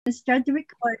Start the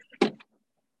recording.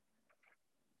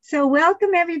 So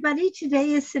welcome everybody.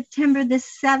 Today is September the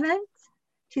 7th,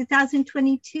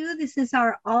 2022. This is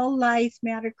our All Lives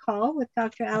Matter call with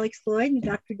Dr. Alex Lloyd and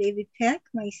Dr. David Peck,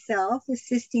 myself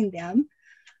assisting them.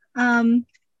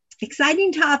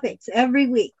 Exciting topics every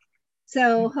week.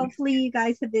 So hopefully you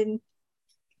guys have been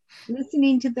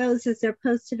listening to those as they're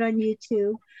posted on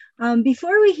YouTube.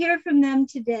 Before we hear from them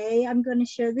today, I'm going to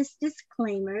share this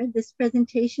disclaimer. This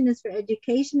presentation is for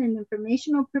education and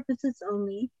informational purposes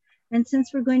only. And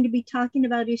since we're going to be talking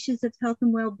about issues of health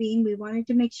and well-being, we wanted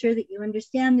to make sure that you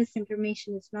understand this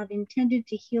information is not intended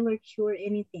to heal or cure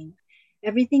anything.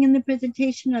 Everything in the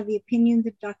presentation are the opinions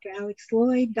of Dr. Alex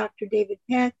Lloyd, Dr. David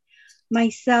Peck,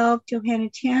 myself, Johanna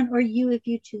Chan, or you if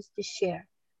you choose to share.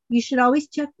 You should always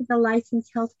check with a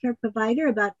licensed healthcare provider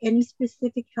about any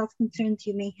specific health concerns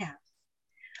you may have.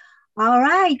 All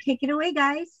right, take it away,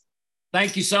 guys.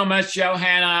 Thank you so much,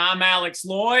 Johanna. I'm Alex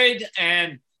Lloyd,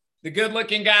 and the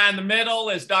good-looking guy in the middle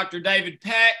is Dr. David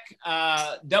Peck,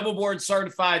 double board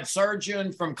certified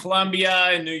surgeon from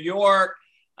Columbia in New York,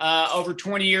 over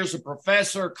 20 years a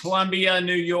professor, Columbia,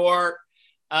 New York,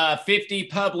 50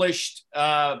 published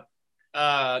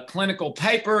clinical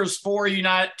papers,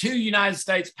 two United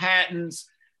States patents,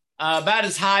 about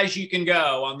as high as you can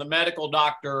go on the medical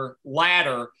doctor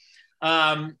ladder.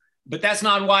 But that's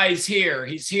not why he's here.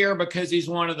 He's here because he's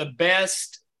one of the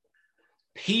best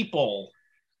people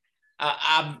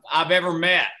I've ever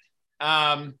met.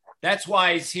 That's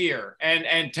why he's here.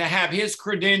 And to have his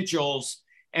credentials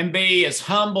and be as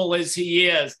humble as he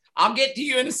is. I'll get to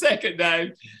you in a second,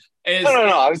 Dave.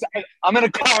 No. I'm in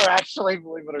a car, actually,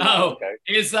 believe it or not. Okay.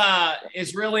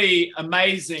 Is really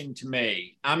amazing to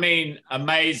me. I mean,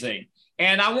 amazing.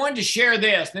 And I wanted to share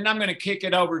this, then I'm going to kick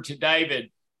it over to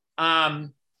David.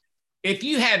 If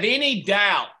you have any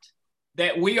doubt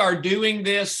that we are doing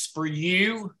this for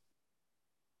you,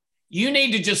 you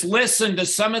need to just listen to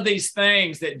some of these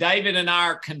things that David and I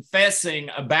are confessing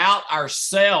about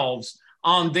ourselves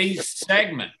on these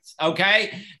segments,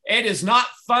 okay? It is not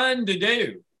fun to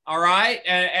do. All right.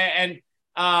 And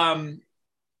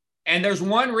there's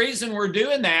one reason we're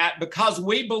doing that, because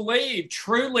we believe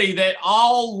truly that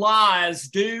all lies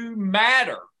do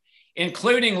matter,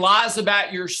 including lies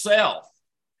about yourself.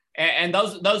 And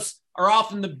those are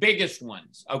often the biggest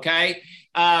ones. Okay.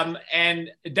 And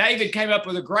David came up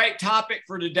with a great topic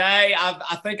for today.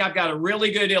 I think I've got a really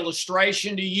good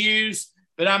illustration to use,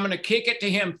 but I'm going to kick it to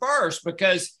him first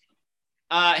because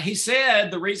he said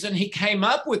the reason he came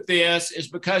up with this is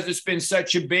because it's been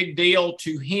such a big deal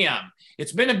to him.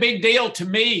 It's been a big deal to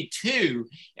me too,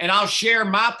 and I'll share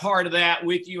my part of that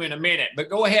with you in a minute. But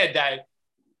go ahead, Dave.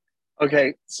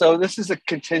 Okay, so this is a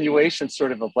continuation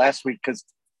sort of last week, because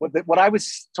what I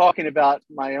was talking about,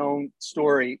 my own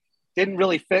story, didn't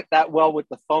really fit that well with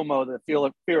the FOMO,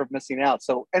 the fear of missing out.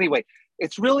 So anyway,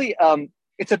 it's really,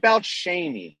 it's about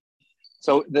shaming.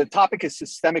 So the topic is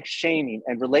systemic shaming,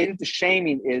 and related to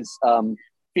shaming is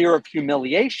fear of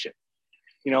humiliation.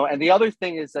 And the other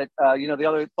thing is that, the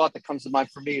other thought that comes to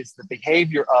mind for me is the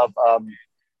behavior of,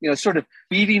 sort of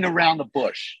beating around the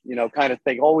bush, kind of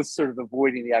thing, always sort of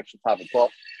avoiding the actual topic. Well,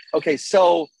 okay,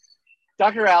 so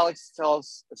Dr. Alex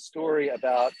tells a story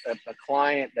about a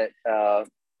client that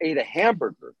ate a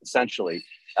hamburger, essentially,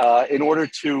 in order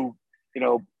to,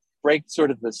 break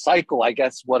sort of the cycle, I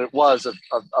guess, what it was of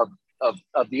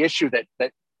the issue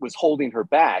that was holding her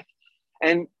back.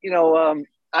 And,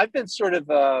 I've been sort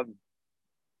of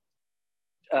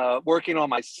working on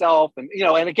myself, and,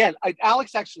 and again,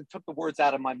 Alex actually took the words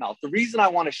out of my mouth. The reason I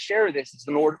want to share this is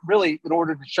in order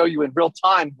to show you in real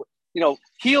time,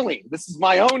 healing. This is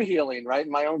my own healing, right?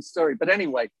 My own story. But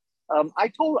anyway,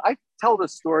 I tell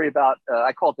this story about,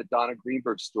 I call it the Donna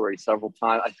Greenberg story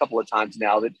a couple of times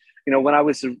now, that, when I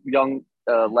was a young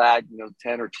lad,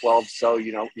 10 or 12. So,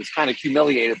 was kind of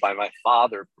humiliated by my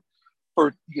father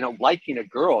for, liking a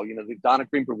girl. Donna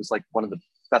Greenberg was like one of the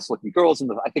best looking girls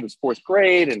I think it was fourth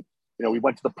grade. And, we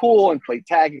went to the pool and played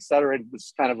tag, et cetera. It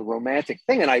was kind of a romantic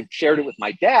thing. And I shared it with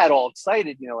my dad, all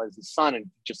excited, as his son, and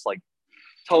just like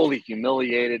totally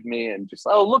humiliated me and just,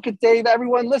 oh, look at Dave.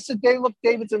 Everyone, listen, Dave, look,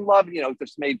 David's in love,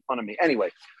 just made fun of me. Anyway,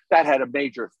 that had a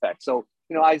major effect. So,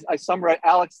 I summarized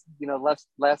Alex,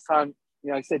 last time,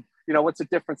 I said, what's the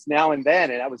difference now and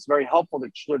then? And that was very helpful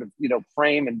to sort of,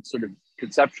 frame and sort of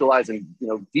conceptualize and,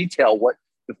 detail what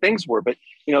the things were. But,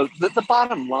 the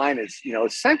bottom line is,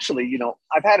 essentially,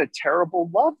 I've had a terrible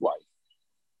love life,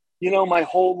 my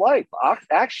whole life.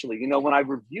 Actually, when I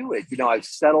review it, I've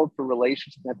settled for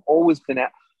relationships. I've always been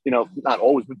not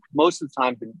always, but most of the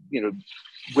time,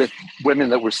 with women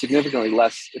that were significantly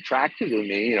less attractive to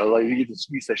me, like you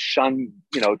used to shun,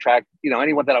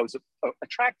 anyone that I was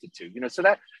attracted to, so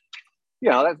that,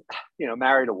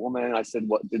 married a woman I said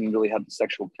what didn't really have the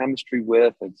sexual chemistry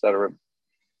with, et cetera.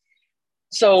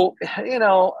 So,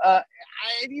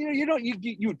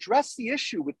 you address the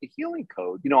issue with the healing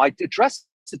code. I addressed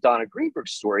the Donna Greenberg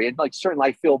story, and like certainly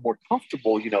I feel more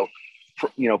comfortable,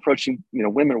 approaching,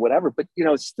 women or whatever, but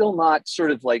it's still not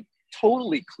sort of like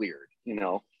totally cleared,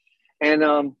 And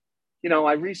I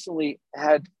recently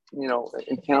had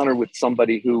encounter with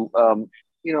somebody who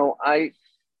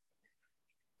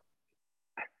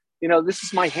this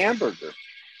is my hamburger.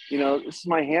 This is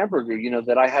my hamburger,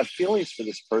 that I have feelings for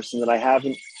this person that I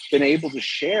haven't been able to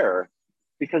share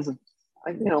because of,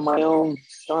 my own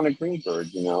Donna Greenberg,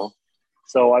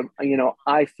 So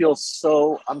I feel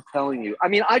so, I'm telling you,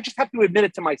 I just have to admit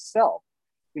it to myself,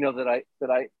 that I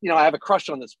have a crush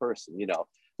on this person,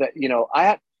 that, I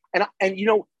have, and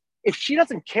if she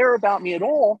doesn't care about me at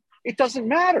all, it doesn't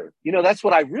matter. That's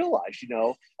what I realized,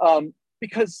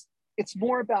 because it's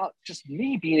more about just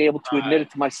me being able to admit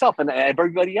it to myself and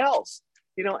everybody else,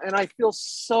 and I feel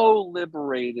so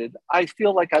liberated. I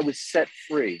feel like I was set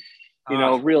free,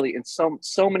 really in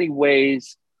so many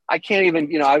ways. I can't even,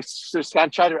 I was just kind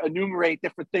of trying to enumerate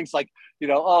different things like,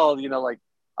 like,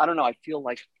 I don't know. I feel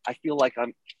like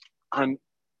I'm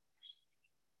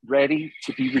ready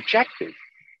to be rejected.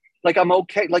 Like, I'm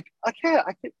okay. Like, I can,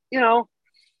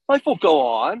 life will go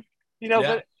on,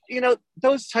 but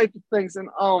those type of things. And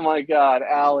oh my God,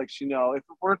 Alex, if it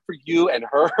weren't for you and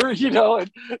her, oh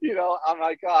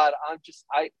my God,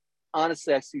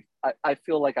 honestly, I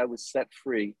feel like I was set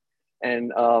free.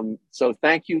 And so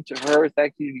thank you to her.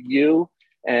 Thank you to you.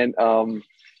 And I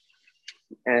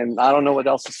don't know what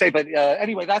else to say, but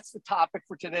anyway, that's the topic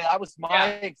for today. That was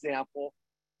my example,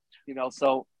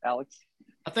 so Alex.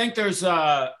 I think there's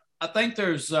a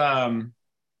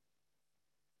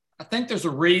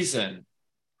reason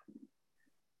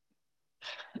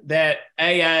that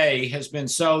AA has been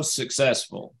so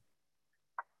successful.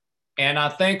 And I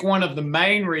think one of the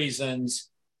main reasons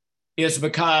is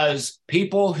because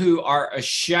people who are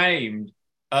ashamed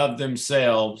of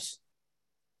themselves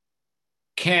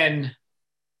can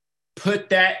put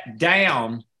that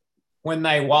down when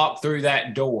they walk through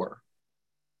that door.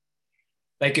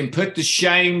 They can put the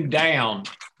shame down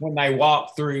when they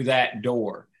walk through that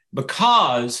door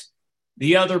because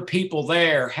the other people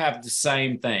there have the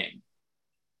same thing.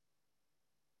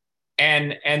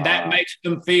 And that makes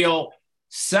them feel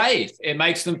safe. It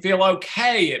makes them feel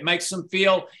okay. It makes them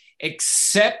feel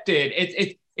accepted.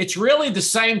 It's really the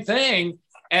same thing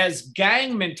as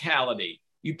gang mentality.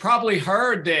 You probably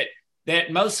heard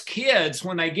that most kids,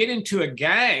 when they get into a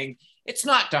gang, it's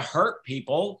not to hurt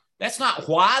people. That's not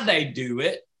why they do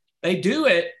it. They do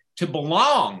it to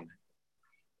belong.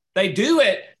 They do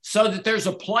it so that there's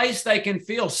a place they can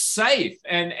feel safe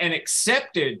and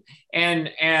accepted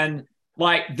and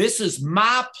like, this is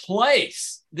my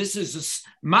place. This is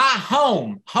my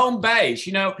home base.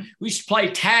 We used to play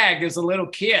tag as a little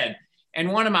kid.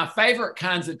 And one of my favorite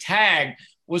kinds of tag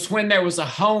was when there was a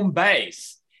home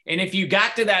base. And if you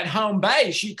got to that home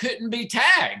base, you couldn't be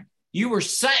tagged. You were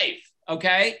safe,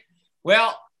 okay?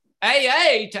 Well,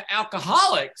 AA to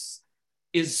alcoholics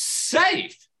is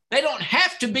safe. They don't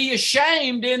have to be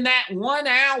ashamed in that 1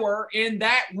 hour in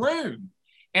that room.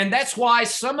 And that's why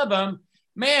some of them,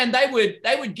 man,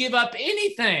 they would give up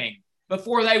anything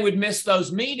before they would miss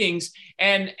those meetings.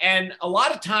 And a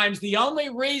lot of times the only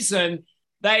reason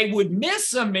they would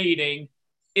miss a meeting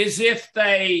is if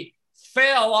they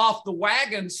fell off the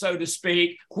wagon, so to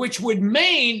speak, which would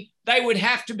mean they would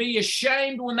have to be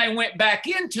ashamed when they went back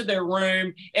into their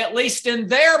room, at least in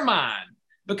their mind,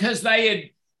 because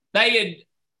they had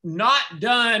not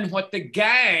done what the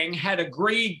gang had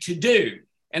agreed to do.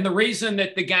 And the reason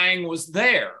that the gang was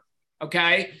there.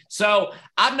 Okay. So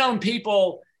I've known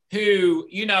people who,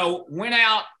 went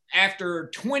out after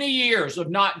 20 years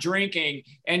of not drinking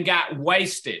and got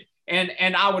wasted.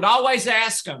 And I would always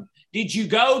ask them, did you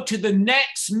go to the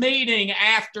next meeting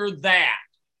after that?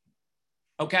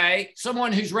 Okay.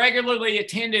 Someone who's regularly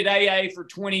attended AA for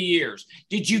 20 years.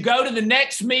 Did you go to the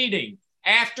next meeting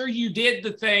after you did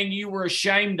the thing you were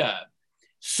ashamed of?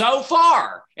 So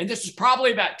far, and this is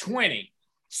probably about 20,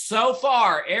 so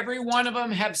far, every one of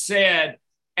them have said,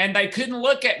 and they couldn't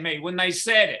look at me when they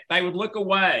said it. They would look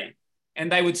away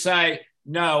and they would say,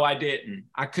 no, I didn't.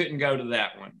 I couldn't go to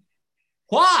that one.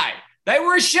 Why? They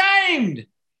were ashamed.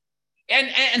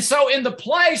 And so in the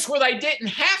place where they didn't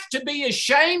have to be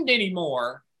ashamed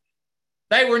anymore,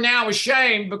 they were now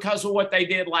ashamed because of what they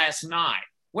did last night.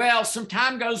 Well, some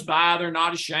time goes by. They're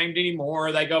not ashamed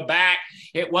anymore. They go back.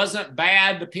 It wasn't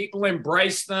bad. The people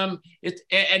embrace them.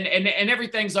 And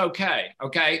everything's okay.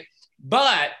 Okay.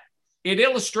 But it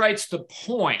illustrates the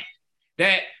point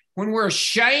that when we're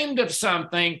ashamed of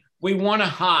something, we want to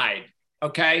hide.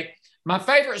 Okay. My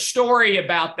favorite story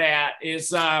about that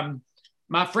is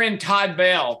my friend Todd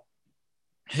Bell,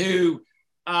 who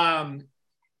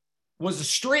was a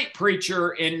street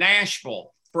preacher in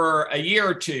Nashville for a year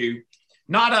or two.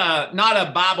 Not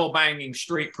a Bible banging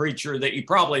street preacher that you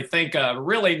probably think of, a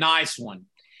really nice one.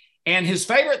 And his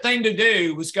favorite thing to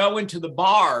do was go into the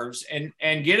bars and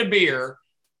get a beer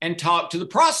and talk to the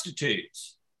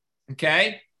prostitutes.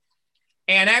 Okay.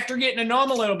 And after getting to know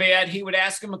them a little bit, he would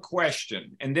ask them a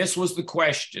question. And this was the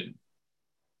question.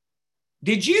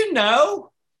 Did you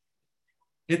know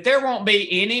that there won't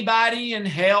be anybody in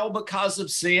hell because of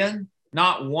sin?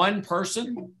 Not one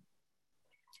person.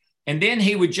 And then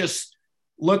he would just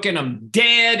look at them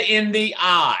dead in the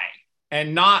eye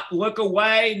and not look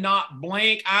away, not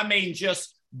blink. I mean,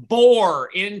 just bore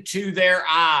into their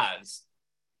eyes.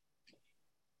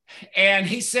 And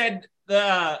he said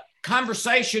the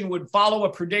conversation would follow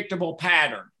a predictable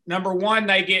pattern. Number one,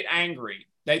 they get angry.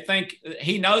 They think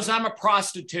he knows I'm a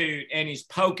prostitute and he's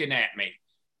poking at me.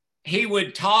 He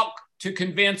would talk to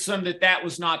convince them that that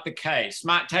was not the case.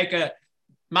 Might take an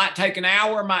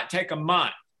hour, might take a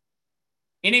month.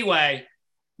 Anyway,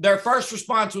 their first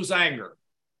response was anger.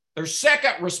 Their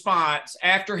second response,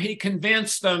 after he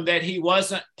convinced them that he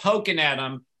wasn't poking at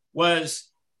them, was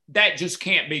that just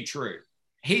can't be true.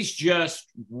 He's just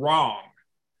wrong.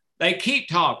 They keep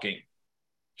talking.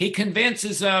 He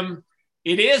convinces them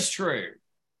it is true.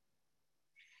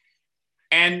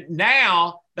 And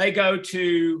now they go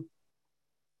to,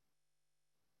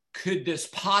 could this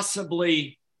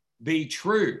possibly be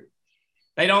true?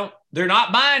 They're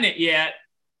not buying it yet.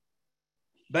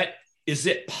 But is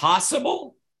it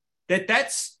possible that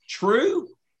that's true?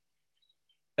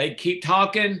 They keep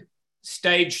talking.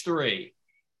 Stage 3.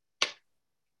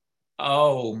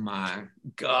 Oh my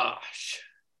gosh.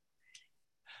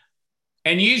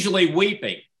 And usually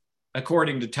weeping,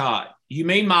 according to Todd. You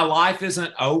mean my life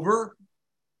isn't over?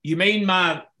 You mean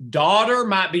my daughter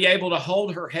might be able to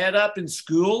hold her head up in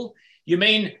school? You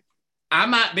mean I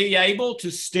might be able to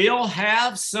still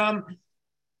have some...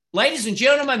 Ladies and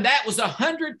gentlemen, that was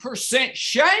 100%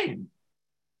 shame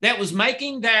that was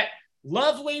making that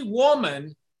lovely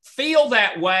woman feel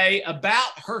that way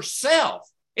about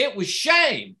herself. It was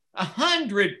shame,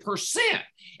 100%.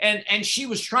 And she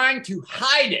was trying to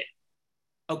hide it,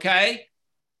 okay?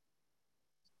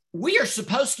 We are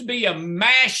supposed to be a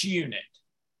MASH unit.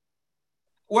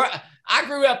 I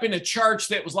grew up in a church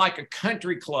that was like a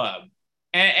country club.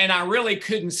 And I really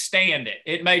couldn't stand it.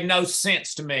 It made no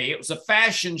sense to me. It was a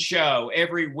fashion show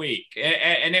every week.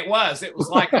 And it was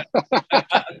like a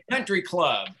country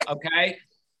club, okay?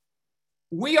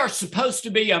 We are supposed to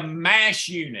be a MASH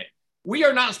unit. We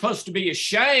are not supposed to be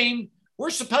ashamed. We're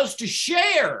supposed to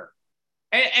share.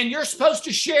 And you're supposed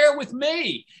to share with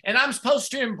me. And I'm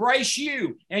supposed to embrace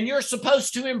you. And you're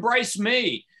supposed to embrace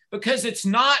me. Because it's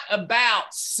not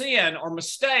about sin or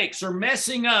mistakes or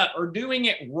messing up or doing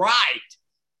it right.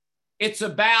 It's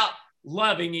about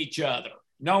loving each other,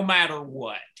 no matter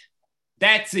what.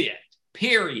 That's it,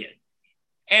 period.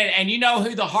 And you know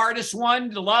who the hardest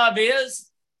one to love is?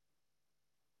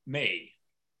 Me.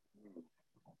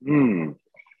 And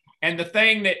the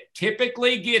thing that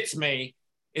typically gets me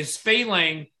is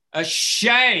feeling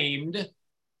ashamed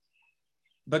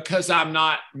because I'm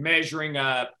not measuring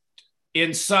up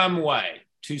in some way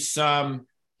to some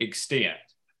extent,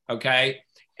 okay?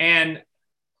 And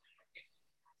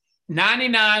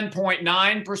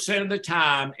 99.9% of the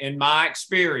time, in my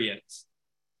experience,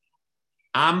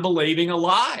 I'm believing a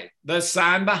lie. The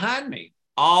sign behind me.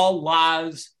 All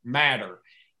lies matter.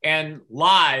 And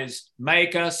lies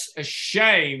make us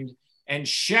ashamed, and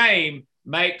shame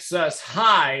makes us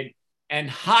hide, and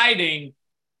hiding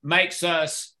makes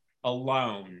us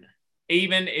alone,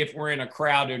 even if we're in a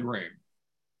crowded room.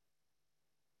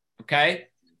 Okay?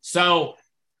 So,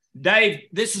 Dave,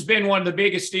 this has been one of the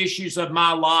biggest issues of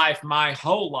my life, my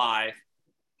whole life,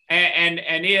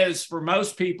 and is for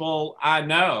most people I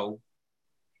know.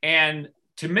 And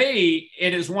to me,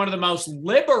 it is one of the most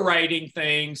liberating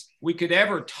things we could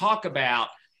ever talk about,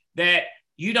 that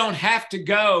you don't have to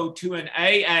go to an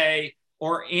AA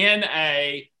or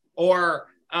NA or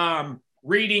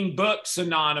reading books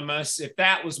anonymous, if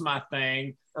that was my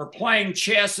thing, or playing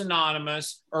chess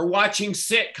anonymous, or watching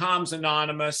sitcoms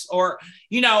anonymous, or,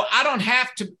 I don't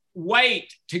have to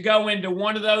wait to go into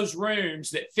one of those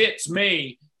rooms that fits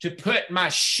me to put my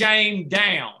shame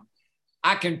down.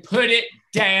 I can put it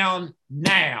down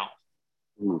now.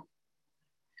 Mm.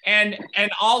 And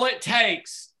all it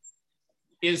takes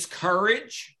is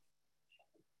courage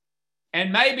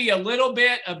and maybe a little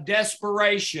bit of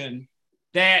desperation,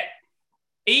 that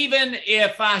even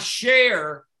if I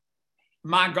share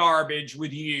my garbage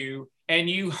with you and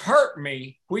you hurt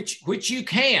me, which you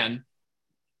can,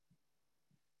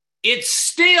 it's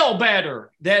still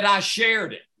better that I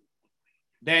shared it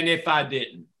than if I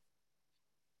didn't.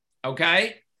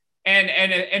 Okay?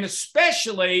 And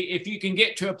especially if you can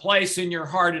get to a place in your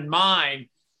heart and mind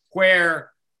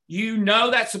where you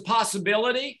know that's a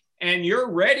possibility and you're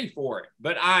ready for it.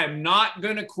 But I'm not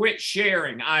going to quit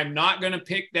sharing. I'm not going to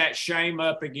pick that shame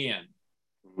up again.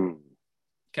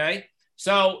 Okay?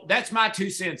 So that's my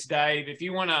 2 cents, Dave. If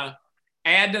you want to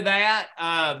add to that,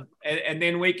 and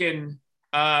then we can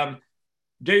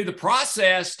do the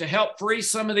process to help free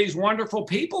some of these wonderful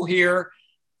people here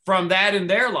from that in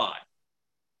their life.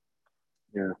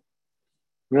 Yeah.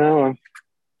 No,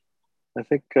 I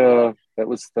think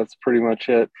that's pretty much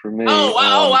it for me.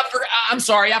 I forgot. I'm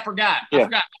sorry, I forgot. Yeah. I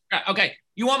forgot. Okay,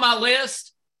 you want my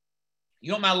list?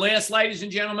 You want my list, ladies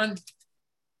and gentlemen?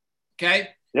 Okay.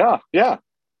 Yeah.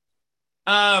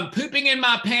 Pooping in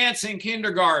my pants in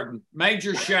kindergarten,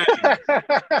 major shame.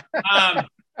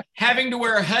 Having to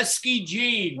wear husky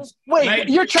jeans. Wait,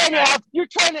 you're trying to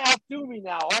outdo me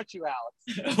now, aren't you, Alex?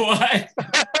 What?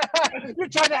 You're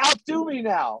trying to outdo me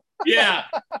now. Yeah.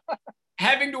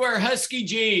 Having to wear husky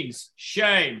jeans,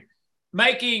 shame.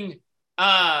 Making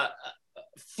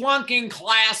flunking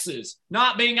classes,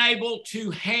 not being able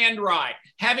to handwrite,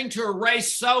 having to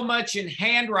erase so much in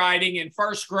handwriting in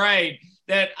first grade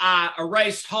that I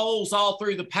erased holes all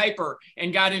through the paper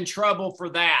and got in trouble for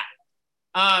that.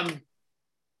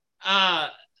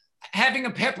 Having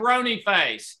a pepperoni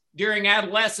face during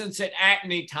adolescence at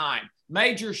acne time,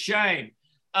 major shame.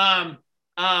 A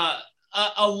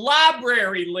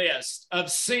library list of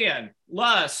sin,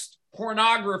 lust,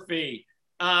 pornography,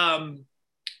 lying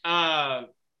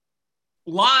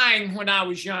when I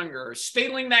was younger,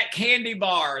 stealing that candy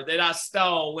bar that I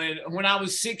stole when I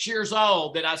was 6 years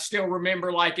old that I still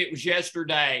remember like it was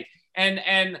yesterday,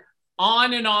 and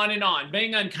on and on and on,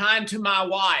 being unkind to my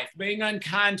wife, being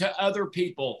unkind to other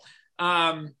people.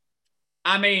 I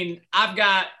mean, I've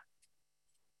got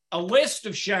a list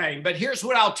of shame, but here's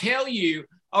what I'll tell you.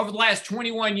 Over the last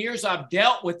 21 years, I've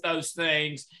dealt with those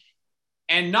things,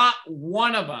 and not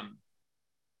one of them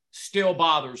still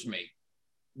bothers me.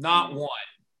 Not one.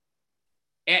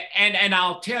 And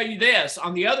I'll tell you this,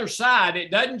 on the other side,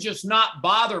 it doesn't just not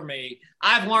bother me.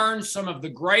 I've learned some of the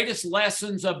greatest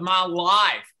lessons of my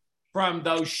life from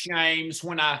those shames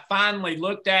when I finally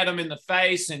looked at them in the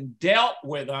face and dealt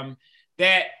with them,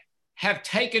 that have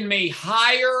taken me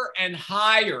higher and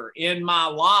higher in my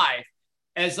life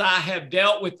as I have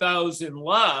dealt with those in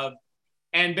love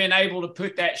and been able to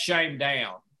put that shame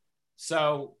down.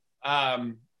 So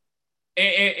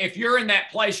if you're in that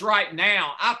place right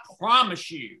now, I promise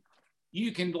you,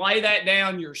 you can lay that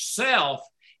down yourself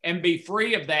and be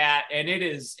free of that. And it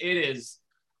is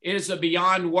a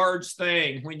beyond words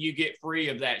thing when you get free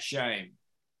of that shame.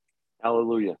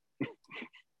 Hallelujah.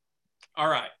 All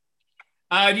right.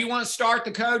 Do you want to start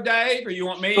the code, Dave, or you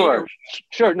want me?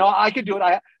 Sure. No, I could do it.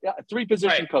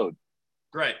 3-position code.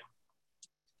 Great.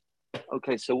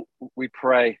 Okay, so we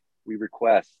pray, we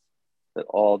request that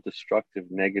all destructive,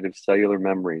 negative cellular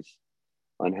memories,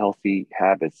 unhealthy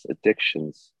habits,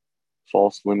 addictions,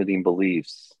 false limiting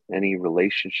beliefs, any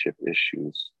relationship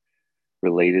issues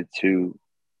related to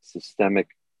systemic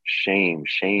shame,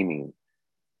 shaming,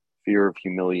 fear of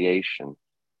humiliation,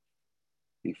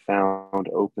 be found,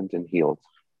 opened, and healed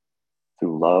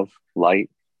through love,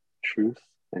 light, truth,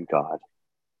 and God.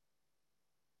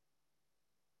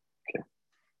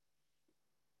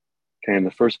 Okay, in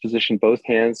the first position, both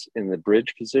hands in the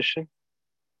bridge position.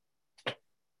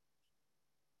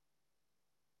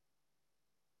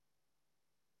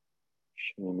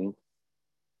 Shaming.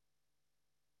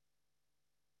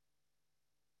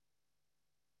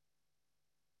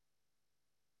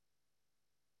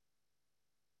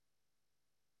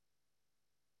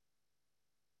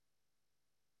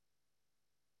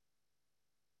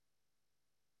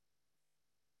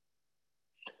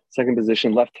 Second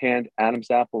position, left hand,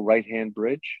 Adam's apple, right hand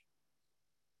bridge.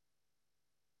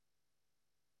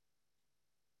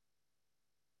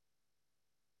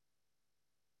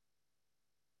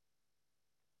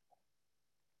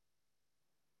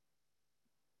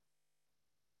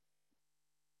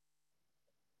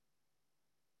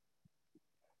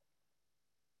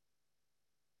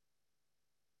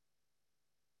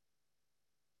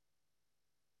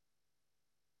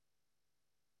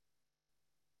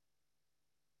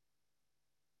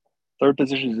 Third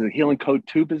position is the healing code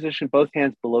 2 position, both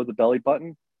hands below the belly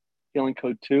button. Healing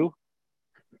code 2.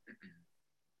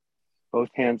 Both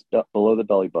hands below the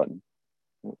belly button.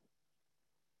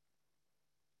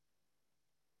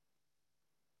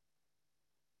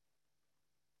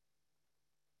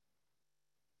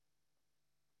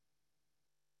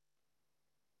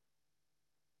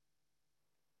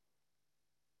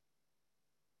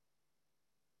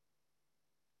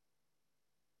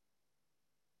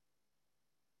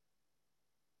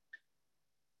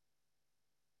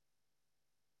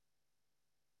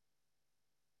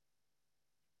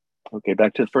 Okay,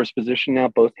 back to the first position now,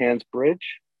 both hands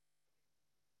bridge.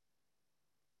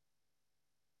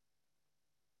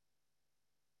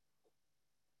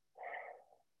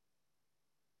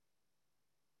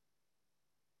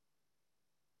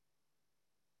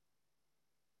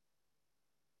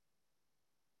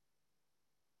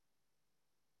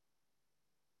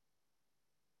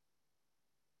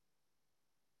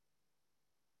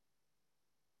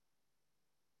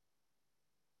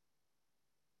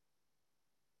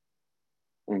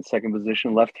 And second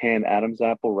position, left hand Adam's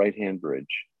apple, right hand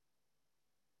bridge.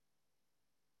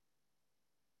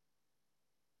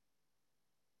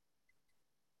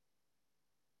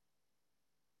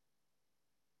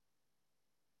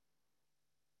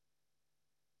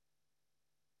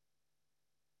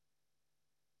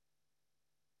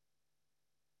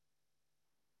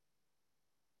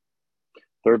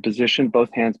 Third position,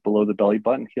 both hands below the belly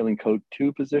button, healing code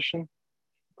 2 position.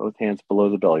 Both hands below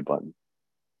the belly button.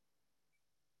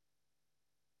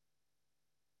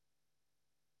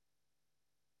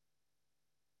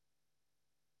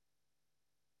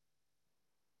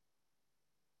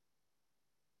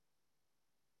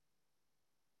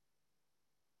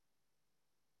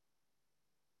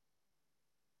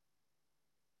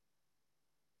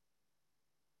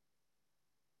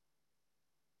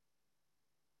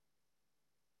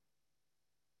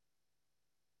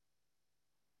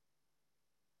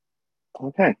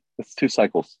 Okay, that's 2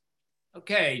 cycles.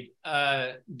 Okay,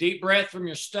 deep breath from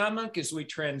your stomach as we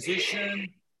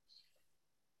transition.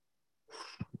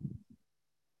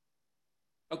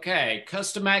 Okay,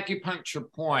 custom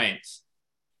acupuncture points.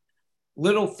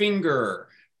 Little finger,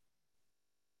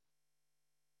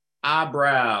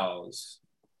 eyebrows,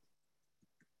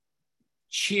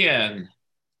 chin,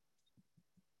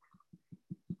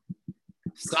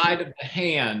 side of the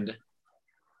hand,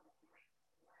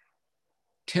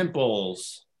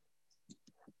 temples,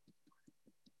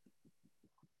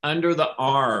 under the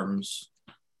arms,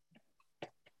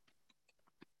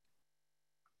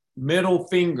 middle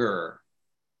finger,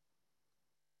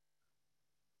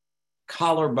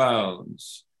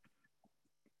 collarbones,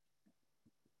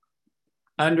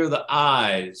 under the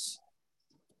eyes,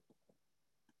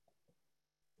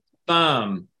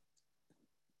 thumb,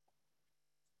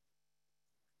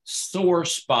 sore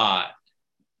spot,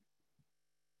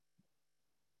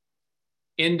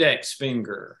 index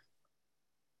finger,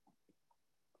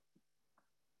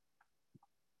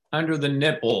 under the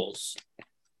nipples,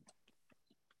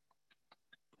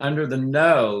 under the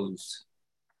nose,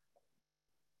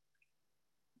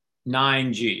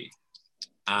 9G.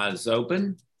 Eyes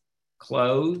open,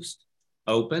 closed,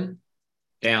 open,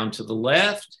 down to the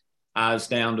left, eyes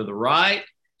down to the right.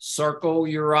 Circle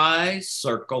your eyes,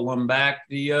 circle them back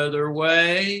the other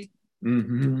way.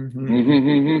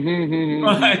 Mm-hmm.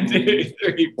 1, 2,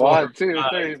 3, 4. 1, 2,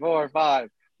 3, 4, 5.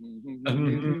 All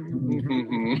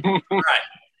right.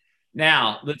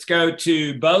 Now let's go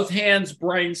to both hands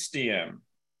brainstem.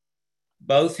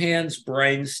 Both hands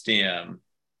brainstem.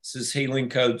 This is healing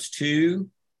codes 2.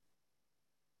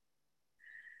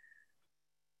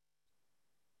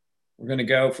 We're going to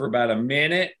go for about a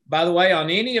minute. By the way,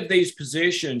 on any of these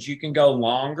positions, you can go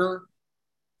longer.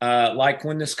 Like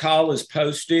when this call is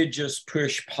posted, just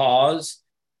push pause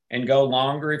and go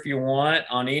longer if you want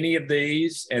on any of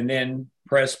these, and then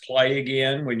press play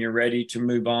again when you're ready to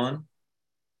move on.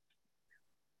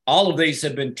 All of these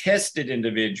have been tested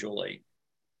individually.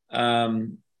 Together,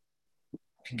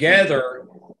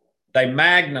 they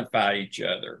magnify each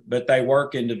other, but they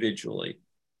work individually.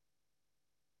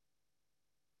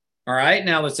 All right,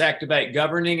 now let's activate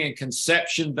governing and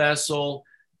conception vessel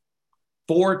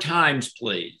 4 times,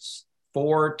 please.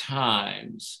 4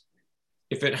 times.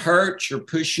 If it hurts, you're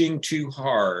pushing too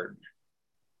hard.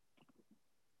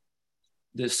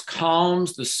 This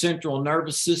calms the central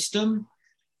nervous system.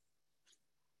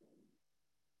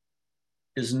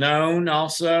 Is known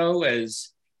also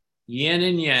as yin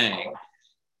and yang.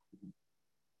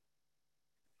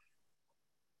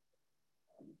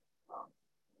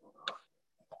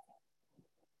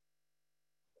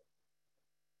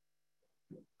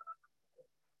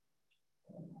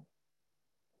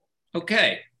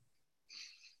 Okay.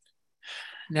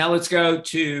 Now let's go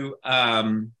to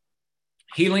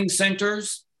healing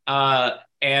centers.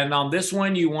 And on this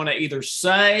one, you want to either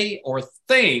say or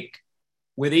think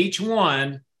with each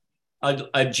one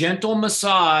a gentle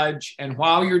massage. And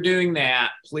while you're doing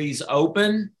that, please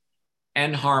open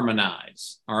and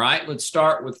harmonize. All right, let's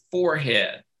start with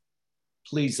forehead.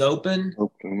 Please open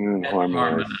and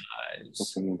harmonize.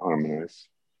 Open and harmonize.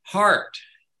 Heart,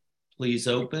 please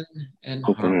open and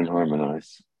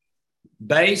harmonize.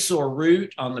 Base or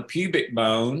root on the pubic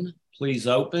bone, please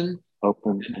open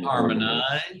and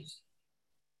harmonize.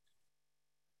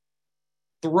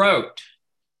 Throat,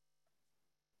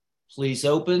 please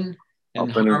open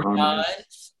and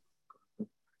harmonize.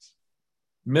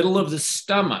 Middle of the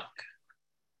stomach,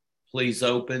 please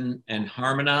open and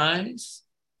harmonize.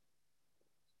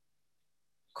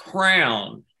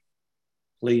 Crown,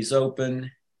 please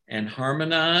open and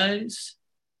harmonize.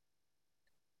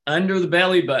 Under the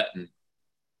belly button,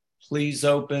 please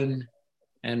open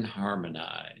and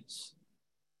harmonize.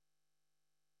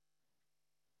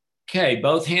 Okay,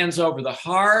 both hands over the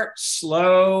heart,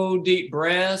 slow, deep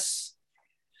breaths.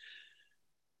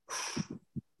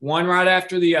 One right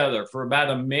after the other for about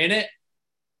a minute.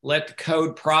 Let the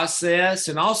code process,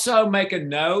 and also make a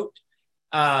note.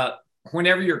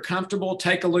 Whenever you're comfortable,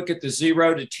 take a look at the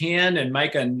 0 to 10 and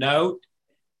make a note.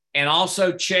 And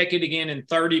also check it again in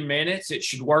 30 minutes. It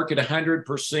should work at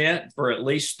 100% for at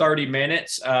least 30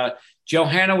 minutes.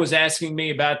 Johanna was asking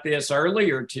me about this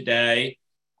earlier today.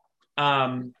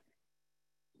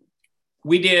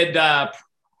 We did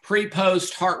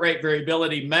pre-post heart rate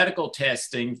variability medical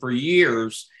testing for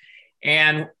years,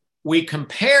 and we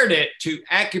compared it to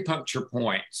acupuncture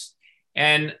points.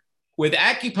 And with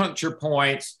acupuncture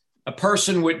points, a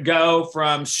person would go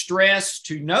from stress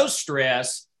to no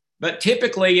stress, but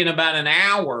typically in about an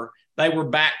hour, they were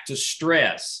back to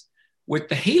stress. With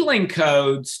the healing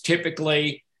codes,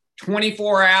 typically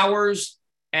 24 hours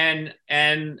and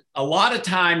a lot of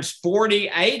times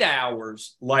 48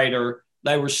 hours later,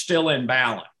 they were still in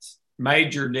balance.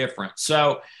 Major difference.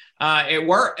 So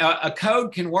a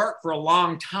code can work for a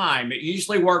long time. It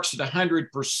usually works at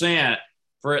 100%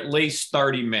 for at least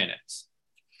 30 minutes.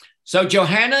 So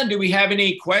Johanna, do we have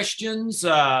any questions,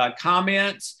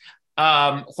 comments?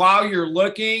 While you're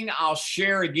looking, I'll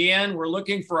share again. We're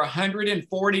looking for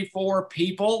 144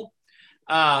 people.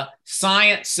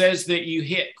 Science says that you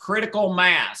hit critical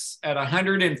mass at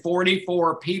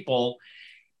 144 people.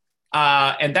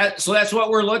 And so that's what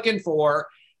we're looking for,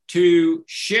 to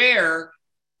share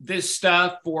this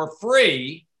stuff for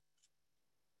free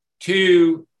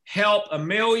to help 1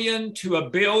 million to 1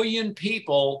 billion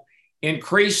people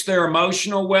increase their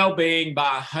emotional well-being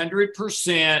by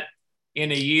 100%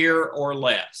 in a year or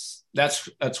less. That's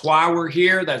why we're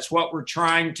here. That's what we're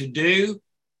trying to do.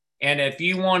 And if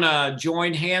you want to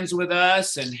join hands with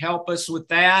us and help us with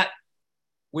that,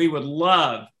 we would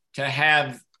love to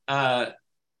have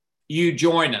you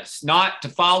join us, not to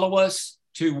follow us,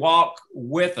 to walk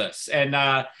with us. And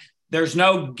there's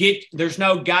no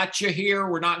gotcha here.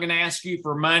 We're not going to ask you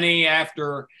for money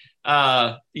after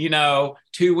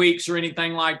 2 weeks or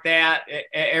anything like that.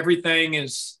 Everything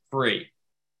is free.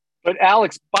 But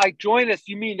Alex, by join us,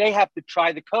 you mean they have to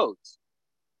try the codes?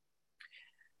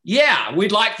 Yeah,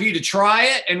 we'd like for you to try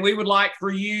it, and we would like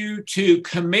for you to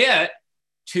commit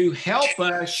to help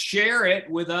us share it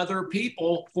with other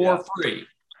people for free.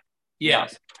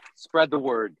 Yes. Spread the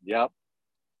word. Yep.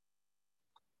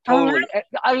 Totally. Right.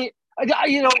 I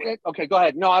mean, okay, go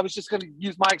ahead. No, I was just going to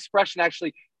use my expression,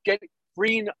 actually,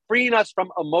 freeing us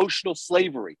from emotional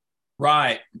slavery.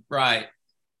 Right.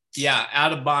 Yeah,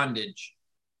 out of bondage.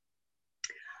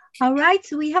 All right,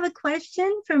 so we have a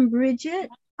question from Bridget.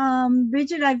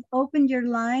 Bridget, I've opened your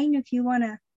line if you want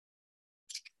to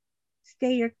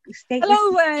stay.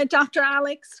 Hello, Dr.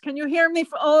 Alex. Can you hear me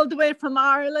all the way from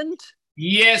Ireland?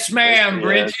 Yes, ma'am,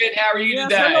 Bridget. How are you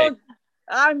today? Hello.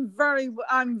 I'm very,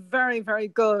 very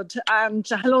good. And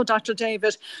hello, Dr.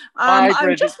 David. Hi, I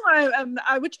would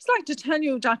just like to tell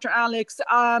you, Dr. Alex,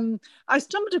 I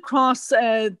stumbled across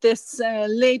this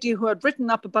lady who had written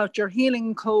up about your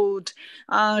healing code.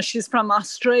 She's from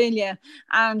Australia,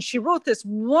 and she wrote this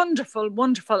wonderful,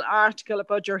 wonderful article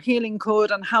about your healing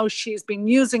code and how she's been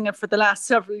using it for the last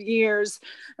several years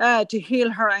to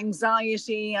heal her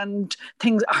anxiety and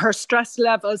her stress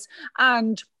levels.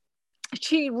 And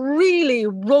she really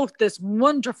wrote this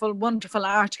wonderful, wonderful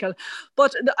article.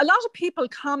 But a lot of people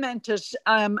commented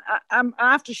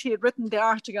after she had written the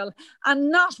article,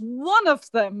 and not one of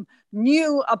them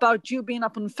knew about you being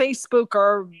up on Facebook,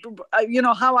 or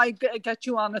how I get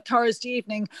you on a Thursday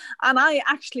evening, and I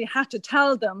actually had to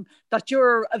tell them that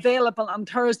you're available on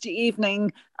Thursday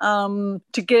evening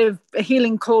to give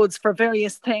healing codes for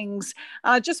various things.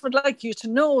 I just would like you to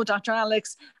know, Dr.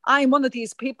 Alex, I'm one of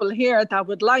these people here that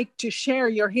would like to share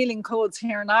your healing codes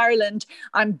here in Ireland.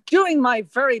 I'm doing my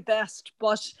very best,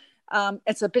 but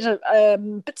it's a bit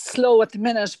slow at the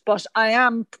minute, but I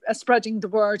am spreading the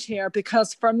word here,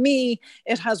 because for me,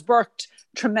 it has worked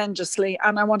tremendously.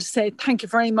 And I want to say thank you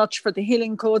very much for the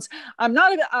healing codes.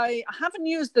 I haven't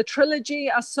used the trilogy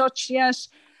as such yet,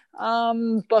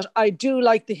 but I do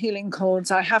like the healing codes.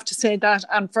 I have to say that.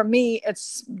 And for me,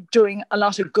 it's doing a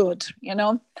lot of good,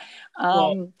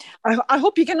 Well, I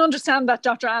hope you can understand that,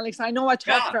 Dr. Alex. I know I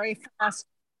talk very fast.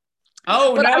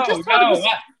 Oh, but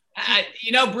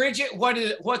Bridget,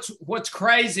 what's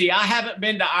crazy? I haven't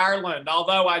been to Ireland,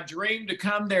 although I dream to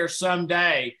come there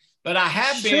someday. But I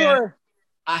have been.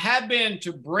 I have been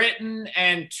to Britain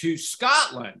and to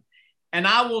Scotland, and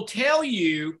I will tell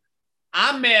you,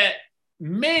 I met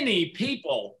many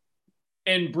people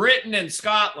in Britain and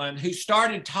Scotland who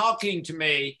started talking to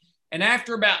me, and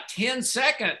after about 10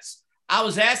 seconds, I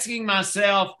was asking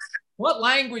myself, what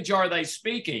language are they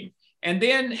speaking? And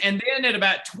then at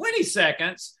about 20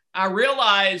 seconds, I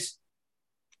realized,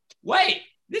 wait,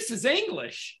 this is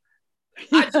English.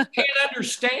 I just can't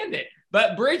understand it.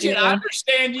 But Bridget, I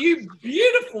understand you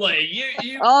beautifully.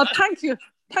 Oh, thank you.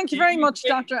 Thank you very much,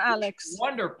 Dr. Alex.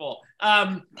 Wonderful.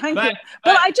 Thank you.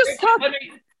 But I just thought...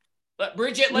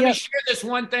 Bridget, let me share this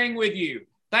one thing with you.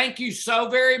 Thank you so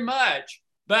very much.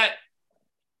 But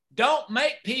don't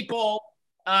make people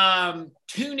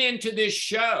tune into this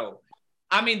show.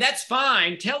 I mean, that's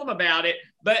fine. Tell them about it.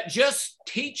 But just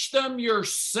teach them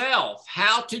yourself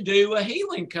how to do a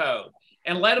healing code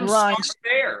and let them start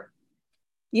there.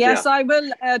 Yes, I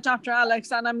will, Dr.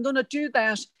 Alex, and I'm going to do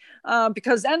that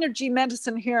because energy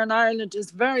medicine here in Ireland is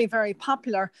very, very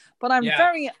popular. But I'm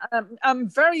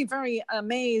very, very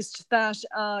amazed that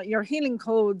your healing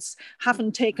codes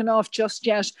haven't taken off just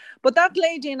yet. But that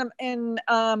lady in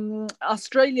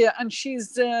Australia, and she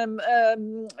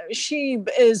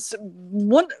is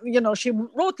one. She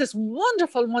wrote this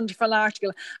wonderful, wonderful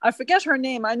article. I forget her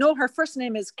name. I know her first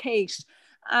name is Kate,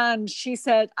 and she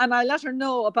said, and I let her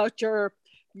know about your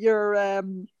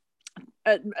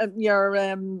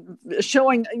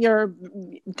showing your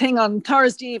thing on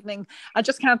Thursday evening. I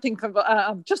just can't think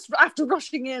of just after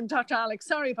rushing in, Dr. Alex,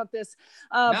 sorry about this,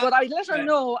 but I let her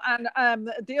know, and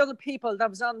the other people that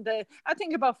was on I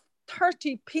think about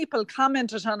 30 people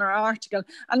commented on her article,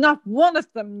 and not one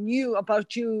of them knew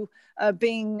about you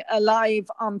being alive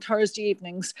on Thursday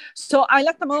evenings. So I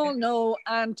let them all know,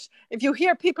 and if you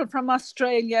hear people from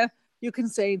Australia, you can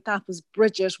say that was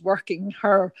Bridget working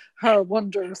her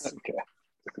wonders. Okay.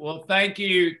 Well, thank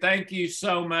you. Thank you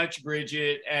so much,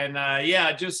 Bridget. And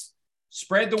just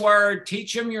spread the word,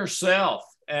 teach them yourself.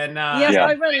 And yes,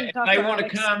 I will. If they want to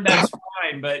come, that's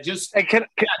fine. But just can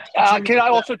I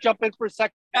also jump in for a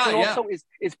second? Also,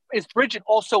 is Bridget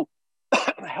also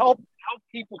help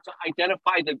people to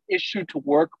identify the issue to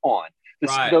work on,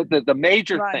 the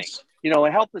major thing.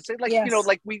 And help us say,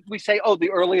 like we say,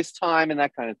 the earliest time and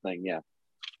that kind of thing. Yeah.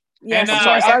 Yes, and,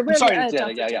 I'm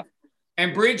sorry.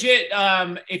 And Bridget,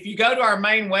 if you go to our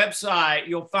main website,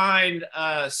 you'll find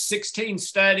 16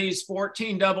 studies,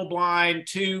 14 double-blind,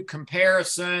 2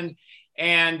 comparison,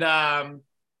 and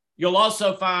you'll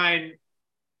also find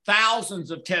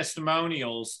thousands of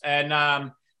testimonials.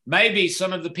 And maybe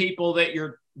some of the people that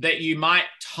you might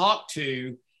talk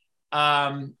to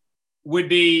would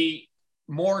be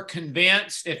more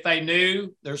convinced if they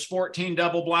knew there's 14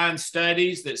 double-blind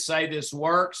studies that say this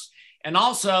works. And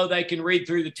also they can read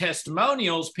through the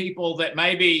testimonials, people that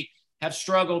maybe have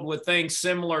struggled with things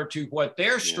similar to what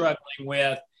they're struggling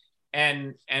with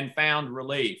and found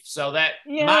relief. So that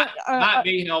might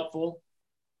be helpful.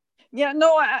 Yeah,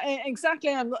 no, exactly.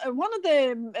 And one of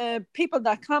the people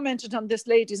that commented on this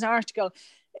lady's article,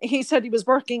 he said he was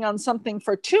working on something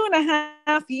for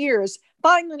 2.5 years.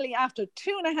 Finally, after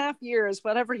 2.5 years,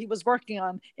 whatever he was working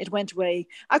on, it went away.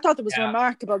 I thought it was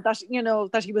remarkable that,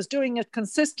 that he was doing it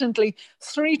consistently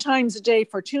 3 times a day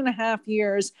for 2.5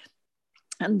 years.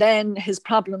 And then his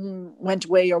problem went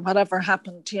away or whatever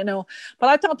happened, But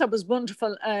I thought that was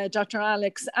wonderful, Dr.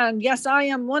 Alex. And yes, I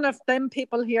am one of them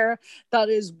people here that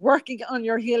is working on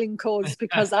your healing codes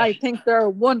because I think they're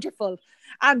wonderful.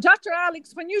 And Dr.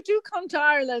 Alex, when you do come to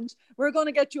Ireland, we're going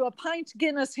to get you a pint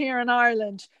Guinness here in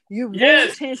Ireland. You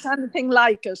won't taste anything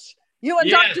like it. You and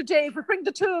Dr. Dave, we'll bring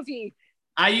the 2 of you.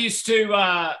 I used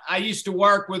to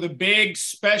work with a big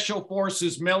special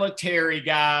forces military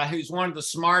guy who's one of the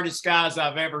smartest guys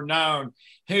I've ever known,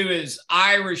 who is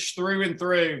Irish through and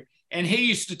through. And he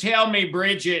used to tell me,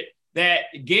 Bridget, that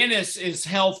Guinness is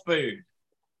health food.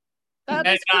 That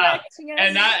is correct. Yes.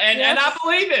 And I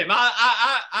believe him.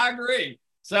 I agree.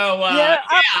 So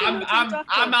I'm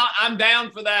down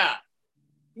for that.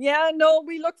 Yeah, no,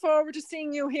 we look forward to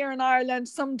seeing you here in Ireland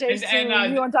someday soon.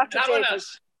 You and Dr. David.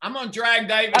 I'm gonna drag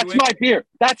David. That's my beer.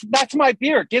 That's my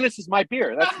beer. Guinness is my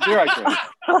beer. That's the beer I drink.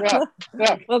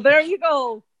 Yeah. Well, there you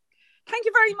go. Thank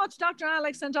you very much, Dr.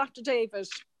 Alex and Dr. David.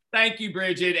 Thank you,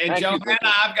 Bridget. And Johanna,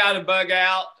 I've got to bug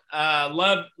out.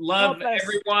 Love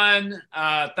everyone.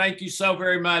 Thank you so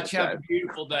very much. Have a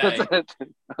beautiful day.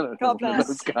 God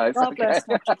bless. Guys. God bless.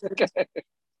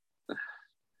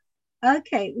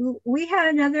 Okay, we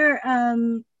have another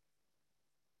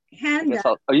hand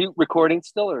up. Are you recording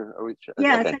still, or are we?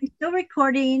 Yes, okay. I'm still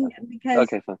recording because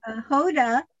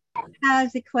Hoda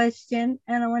has a question,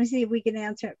 and I want to see if we can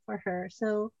answer it for her.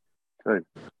 So, good.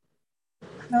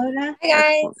 Hoda.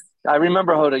 Hey guys. I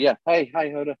remember Hoda. Yeah. Hey, hi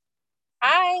Hoda.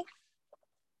 Hi.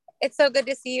 It's so good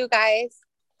to see you guys.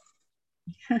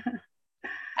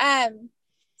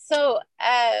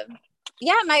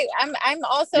 Yeah, I'm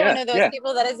also one of those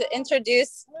people that has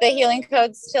introduced the healing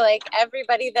codes to like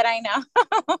everybody that I know.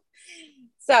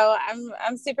 So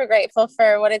I'm super grateful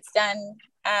for what it's done.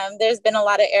 There's been a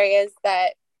lot of areas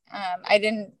that I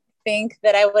didn't think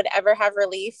that I would ever have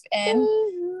relief in.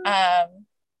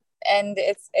 And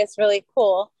it's really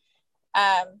cool.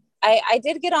 I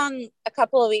did get on a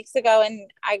couple of weeks ago and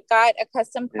I got a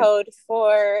custom code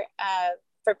for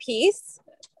peace,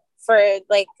 for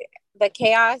like the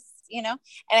chaos, you know,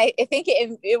 and I think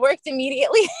it worked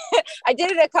immediately. I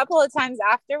did it a couple of times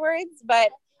afterwards,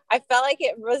 but I felt like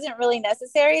it wasn't really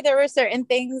necessary. There were certain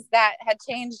things that had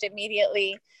changed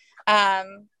immediately. A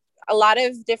lot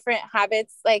of different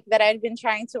habits like that I'd been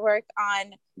trying to work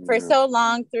on for so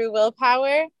long through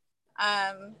willpower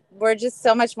were just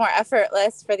so much more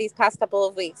effortless for these past couple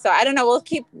of weeks. So I don't know, we'll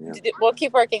keep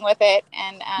working with it.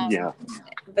 And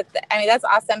but I mean, that's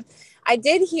awesome. I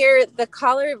did hear the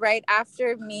caller right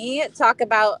after me talk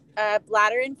about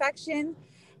bladder infection,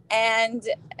 and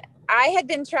I had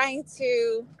been trying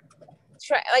to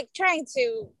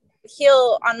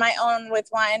heal on my own with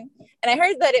one, and I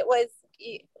heard that it was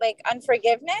like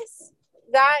unforgiveness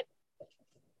that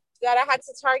I had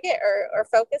to target or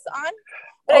focus on,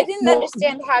 but I didn't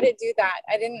understand how to do that.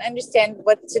 I didn't understand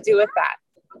what to do with that.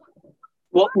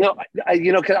 Well, no,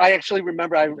 cause I actually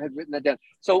remember I had written that down.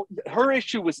 So her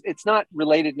issue was, it's not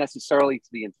related necessarily to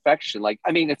the infection. Like,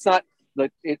 I mean, it's not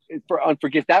for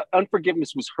unforgiveness. That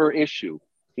unforgiveness was her issue,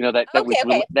 that was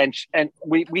then, and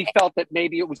we felt that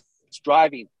maybe it was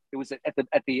driving. It was at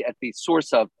the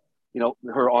source of,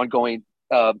 her ongoing,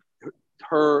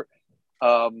 her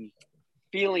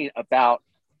feeling about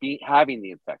having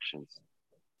the infections.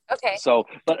 Okay. So,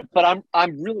 but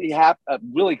I'm really happy,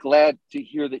 really glad to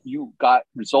hear that you got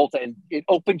results and it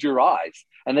opened your eyes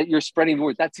and that you're spreading the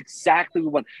word. That's exactly the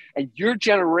one. And your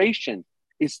generation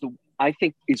I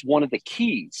think is one of the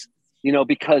keys,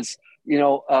 because,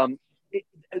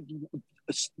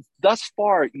 thus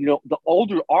far, the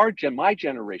older, my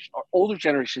generation, our older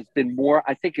generation has been more,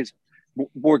 I think is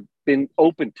more been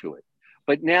open to it.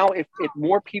 But now if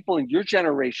more people in your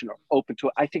generation are open to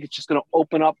it, I think it's just going to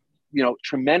open up,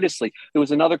 tremendously. There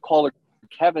was another caller,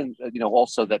 Kevin,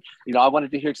 also that, I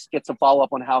wanted to get some follow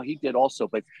up on how he did also,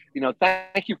 but,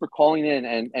 thank you for calling in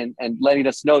and letting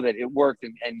us know that it worked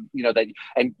and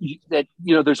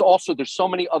there's so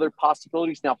many other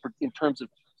possibilities now in terms of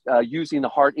using the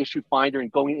heart issue finder and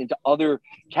going into other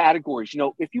categories.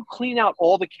 If you clean out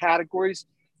all the categories,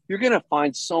 you're going to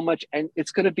find so much, and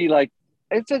it's going to be like,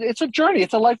 it's a journey.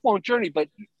 It's a lifelong journey, but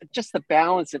just the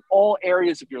balance in all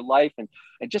areas of your life. And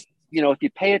just, if you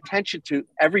pay attention to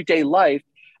everyday life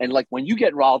and like when you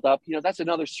get riled up, that's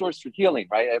another source for healing,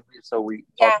 right? So we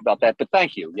talked about that, but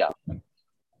thank you. Yeah.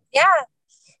 Yeah.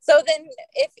 So then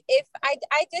if I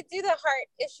did do the heart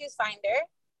issues finder,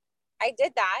 I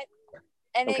did that.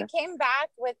 And it came back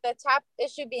with the top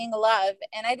issue being love.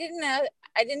 And I didn't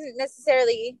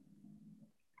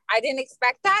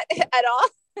expect that at all.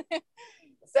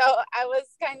 So I was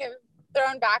kind of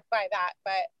thrown back by that,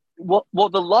 but well,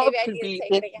 the love can be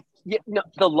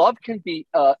the love can be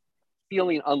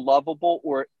feeling unlovable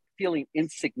or feeling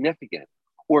insignificant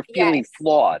or feeling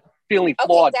flawed. Feeling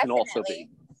flawed can also be.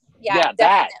 Yeah,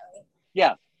 that.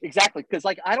 Yeah, exactly. Because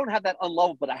like I don't have that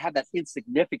unlovable, but I have that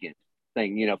insignificant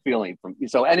thing, feeling from.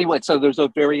 So anyway, so there's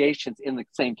those variations in the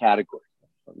same category.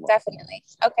 Definitely.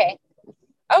 Okay.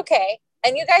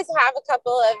 And you guys have a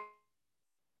couple of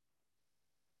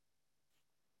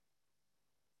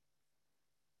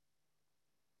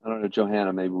I don't know,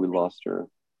 Johanna, maybe we lost her.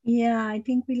 Yeah, I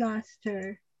think we lost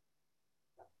her.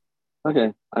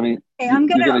 Okay. I mean, Okay, you're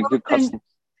going to give custom.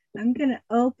 I'm going to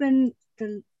open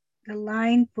the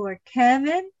line for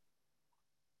Kevin.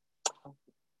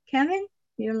 Kevin,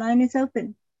 your line is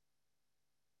open.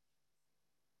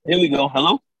 Here we go.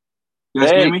 Hello? You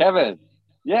guys hear me? Kevin.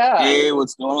 Yeah. Hey,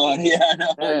 what's going on? Yeah, I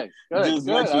know. Hey, good,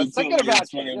 good. I was thinking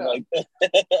about you. Yeah. Like,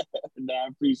 no, I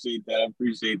appreciate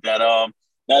that.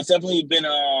 That's definitely been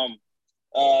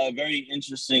very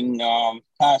interesting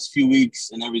past few weeks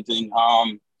and everything.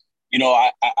 You know,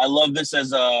 I love this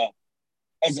as a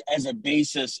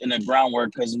basis and a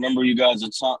groundwork, because remember, you guys,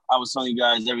 I was telling you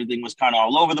guys everything was kind of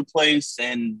all over the place,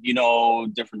 and you know,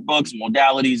 different books,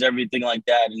 modalities, everything like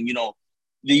that, and you know,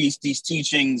 these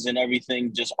teachings and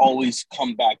everything just always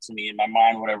come back to me in my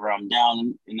mind whenever I'm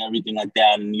down and everything like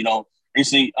that. And you know,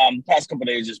 recently, past couple of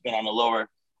days, just been on a lower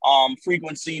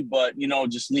frequency, but you know,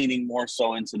 just leaning more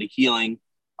so into the healing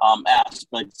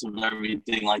aspects of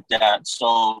everything like that.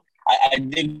 So I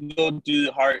did go through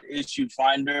the Heart Issue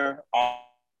Finder.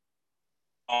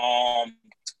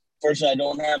 First, I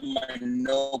don't have my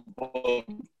notebook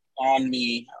on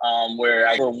me,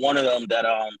 where for one of them that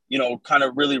you know, kind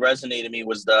of really resonated me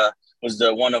was the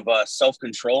one of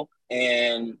self-control,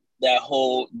 and that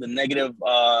whole the negative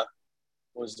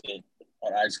was it.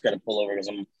 I just gotta pull over because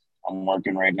I'm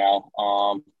working right now.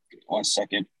 1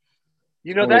 second.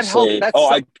 You know, that helps.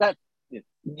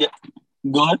 Yeah.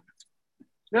 Go ahead.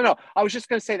 No. I was just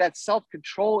gonna say that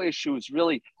self-control issue is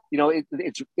really, you know,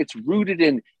 it's rooted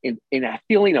in a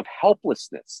feeling of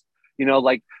helplessness. You know,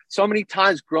 like so many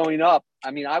times growing up,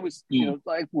 I mean, I was, you know,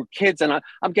 like we're kids, and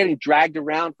I'm getting dragged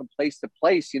around from place to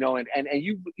place, you know, and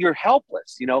you're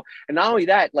helpless, you know. And not only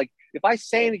that, like if I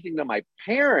say anything to my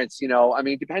parents, you know, I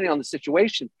mean, depending on the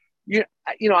situation, you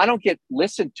know, I don't get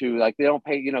listened to, like they don't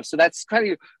pay, you know. So that's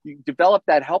kind of, you develop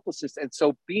that helplessness. And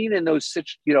so being in those,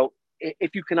 you know,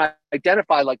 if you can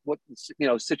identify like what, you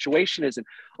know, situation is, and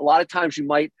a lot of times you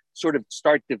might sort of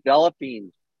start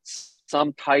developing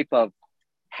some type of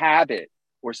habit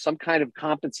or some kind of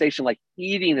compensation, like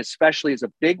eating especially is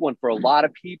a big one for a lot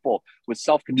of people with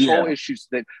self-control issues,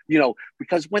 that, you know,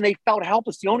 because when they felt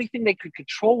helpless, the only thing they could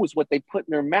control was what they put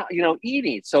in their mouth, you know,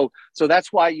 eating. So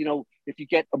that's why, you know, if you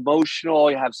get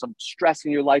emotional, you have some stress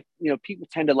in your life, you know, people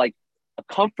tend to like a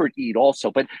comfort eat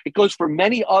also, but it goes for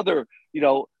many other, you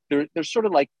know, they're sort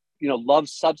of like, you know, love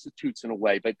substitutes in a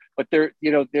way, but they're,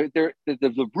 you know,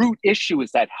 the root issue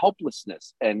is that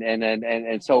helplessness.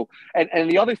 And so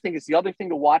the other thing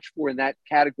to watch for in that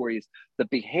category is the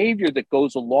behavior that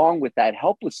goes along with that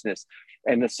helplessness.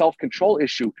 And the self-control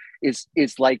issue is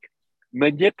like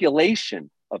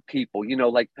manipulation of people, you know,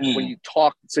 like when you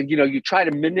talk, so, you know, you try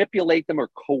to manipulate them or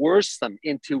coerce them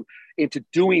into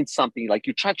doing something, like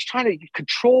you're trying to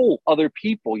control other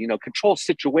people, you know, control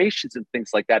situations and things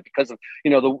like that because of,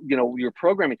 you know, your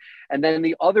programming. And then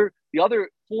the other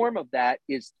form of that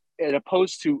is, as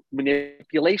opposed to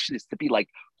manipulation, is to be like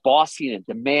bossy and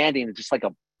demanding and just like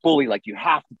a bully, like you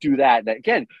have to do that. And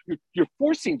again, you're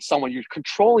forcing someone, you're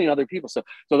controlling other people. So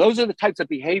those are the types of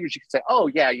behaviors you can say, oh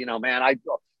yeah, you know, man, I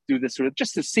do this, sort of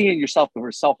just to see in yourself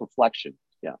for self-reflection.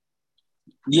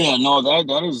 Yeah, no,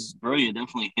 that is brilliant.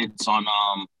 Definitely hits on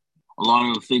a lot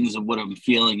of the things of what I'm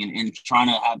feeling, and trying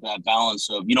to have that balance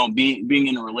of, you know, being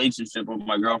in a relationship with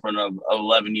my girlfriend of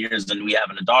 11 years, and we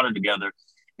having a daughter together,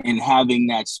 and having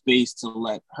that space to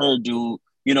let her do,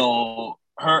 you know,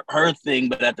 her thing,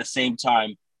 but at the same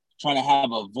time trying to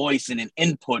have a voice and an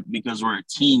input, because we're a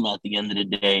team at the end of the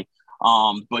day.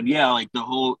 But yeah, like the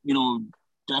whole, you know,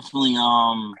 definitely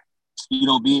you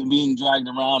know, being dragged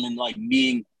around and like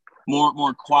being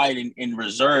more quiet and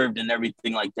reserved and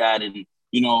everything like that, and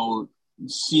you know,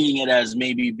 seeing it as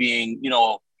maybe being, you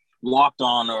know, walked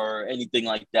on or anything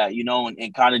like that, you know,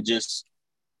 and kind of just,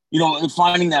 you know, and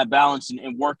finding that balance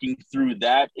and working through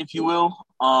that, if you will.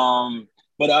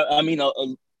 But I mean,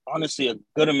 honestly, a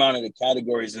good amount of the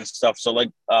categories and stuff. So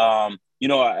like, you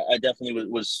know, I definitely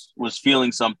was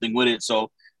feeling something with it.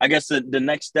 So I guess the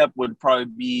next step would probably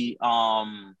be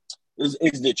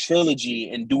is the trilogy,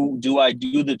 and do I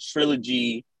do the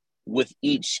trilogy with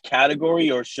each category,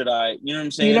 or should I, you know what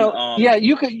I'm saying? You know, yeah,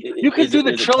 you could do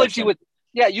the trilogy with,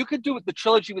 yeah, you could do it the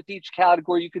trilogy with each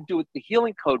category. You could do it the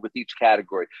healing code with each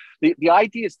category. The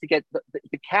idea is to get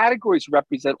the categories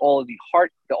represent all of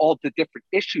all the different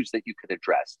issues that you can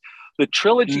address. The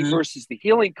trilogy versus the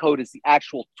healing code is the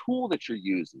actual tool that you're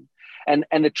using, and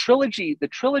the trilogy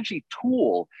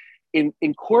tool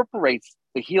incorporates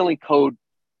the healing code,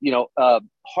 you know,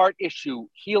 heart issue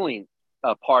healing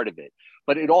part of it.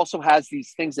 but it also has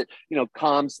these things that,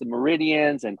 calms the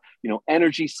meridians and,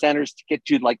 energy centers to get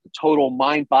you like the total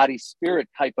mind, body, spirit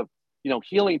type of,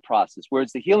 healing process.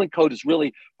 Whereas the healing code is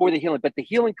really for the healing, but the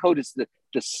healing code is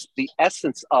the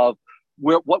essence of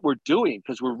what we're doing,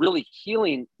 because we're really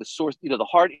healing the source, the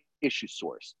heart issue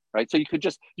source, right? So you could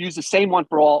just use the same one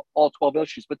for all 12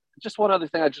 issues. But just one other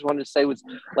thing I just wanted to say was,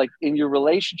 like, in your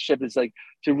relationship is like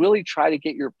to really try to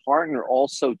get your partner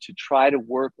also to try to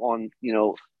work on,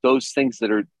 those things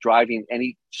that are driving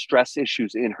any stress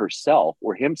issues in herself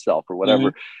or himself or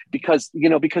whatever. Because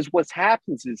what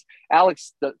happens is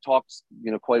Alex talks,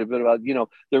 quite a bit about,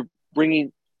 they're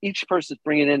bringing, each person's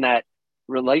bringing in that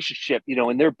relationship,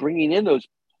 and they're bringing in those,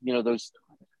 those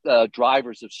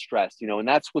drivers of stress, and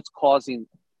that's what's causing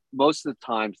most of the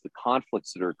times the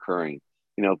conflicts that are occurring.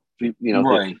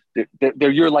 Right.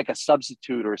 You're like a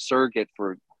substitute or a surrogate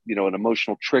for, an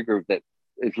emotional trigger that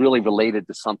is really related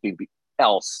to something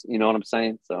else. You know what I'm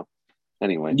saying? So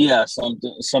anyway. Yeah,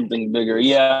 something bigger.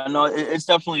 Yeah, no, it's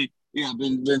definitely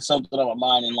been something on my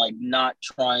mind, and like not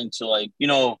trying to like,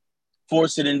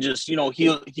 force it and just,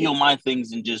 heal my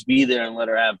things and just be there and let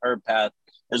her have her path,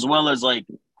 as well as like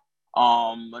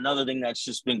another thing that's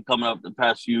just been coming up the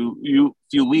past few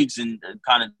weeks and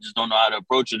kind of just don't know how to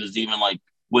approach it is even like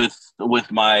with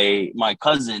my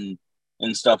cousin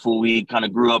and stuff, who we kind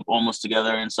of grew up almost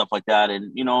together and stuff like that.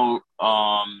 And,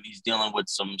 he's dealing with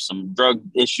some drug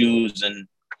issues and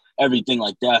everything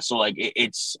like that. So like,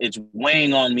 it's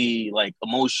weighing on me, like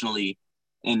emotionally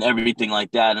and everything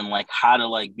like that. And like how to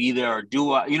like be there, or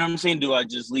do I, do I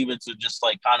just leave it to just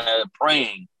like kind of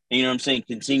praying,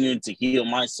 continuing to heal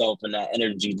myself, and that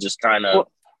energy just kind of,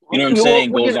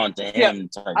 goes on to him.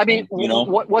 I mean,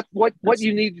 what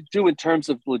you need to do in terms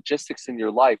of logistics in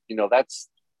your life, that's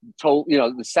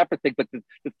the separate thing. But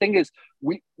the thing is,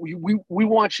 we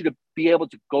want you to be able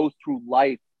to go through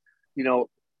life,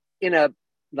 in a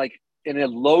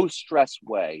low stress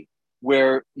way,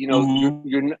 where you're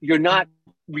not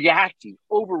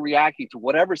overreacting to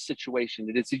whatever situation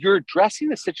it is. So you're addressing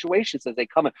the situations as they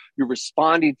come in. You're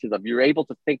responding to them. You're able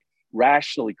to think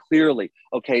rationally, clearly.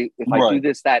 Okay, if I do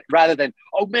this, that, rather than,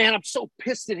 oh man, I'm so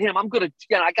pissed at him, I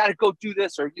got to go do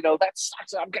this, or that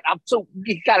sucks. I'm so,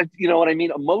 you got to, what I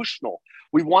mean, emotional.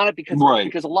 We want it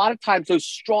because a lot of times those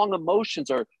strong emotions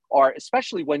are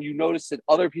especially when you notice that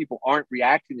other people aren't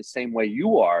reacting the same way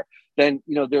you are, then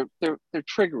they're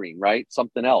triggering, right,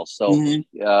 something else. So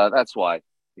that's why.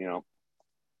 Yeah.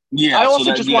 I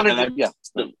also just wanted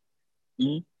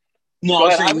to. No,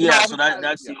 I'm saying, so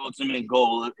that's the ultimate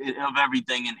goal of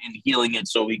everything, and healing it,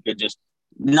 so we could just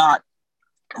not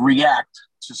react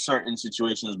to certain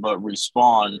situations, but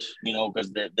respond.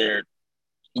 Because they're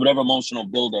whatever emotional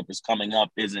buildup is coming up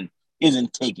isn't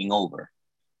taking over,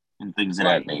 and things of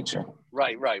that nature.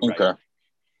 Right. Okay.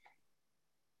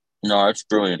 No, that's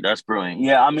brilliant.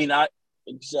 Yeah, I mean, I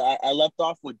left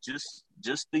off with just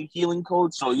the healing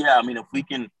code. So yeah, I mean, if we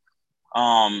can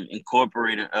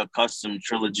incorporate a custom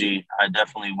trilogy, I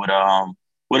definitely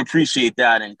would appreciate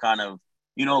that, and kind of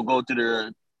go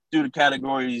through the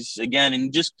categories again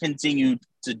and just continue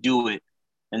to do it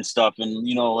and stuff. And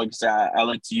like I said, I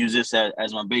like to use this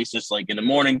as my basis, like in the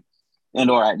morning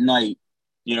and or at night.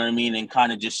 You know what I mean? And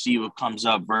kind of just see what comes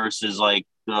up versus like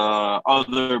the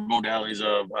other modalities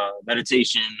of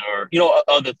meditation or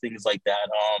other things like that.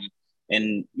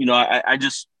 And I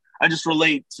just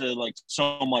relate to like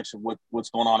so much of what's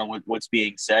going on and what's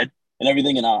being said and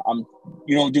everything. And I'm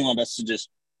doing my best to just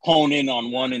hone in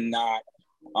on one and not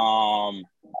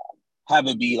have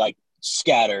it be like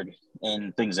scattered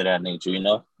and things of that nature.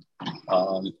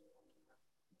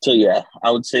 So yeah, I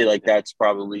would say like that's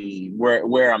probably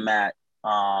where I'm at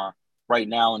right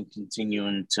now, and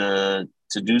continuing to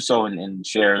do so and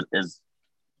share as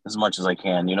much as I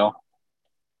can.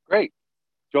 Great.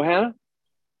 Johanna?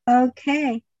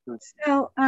 Okay. So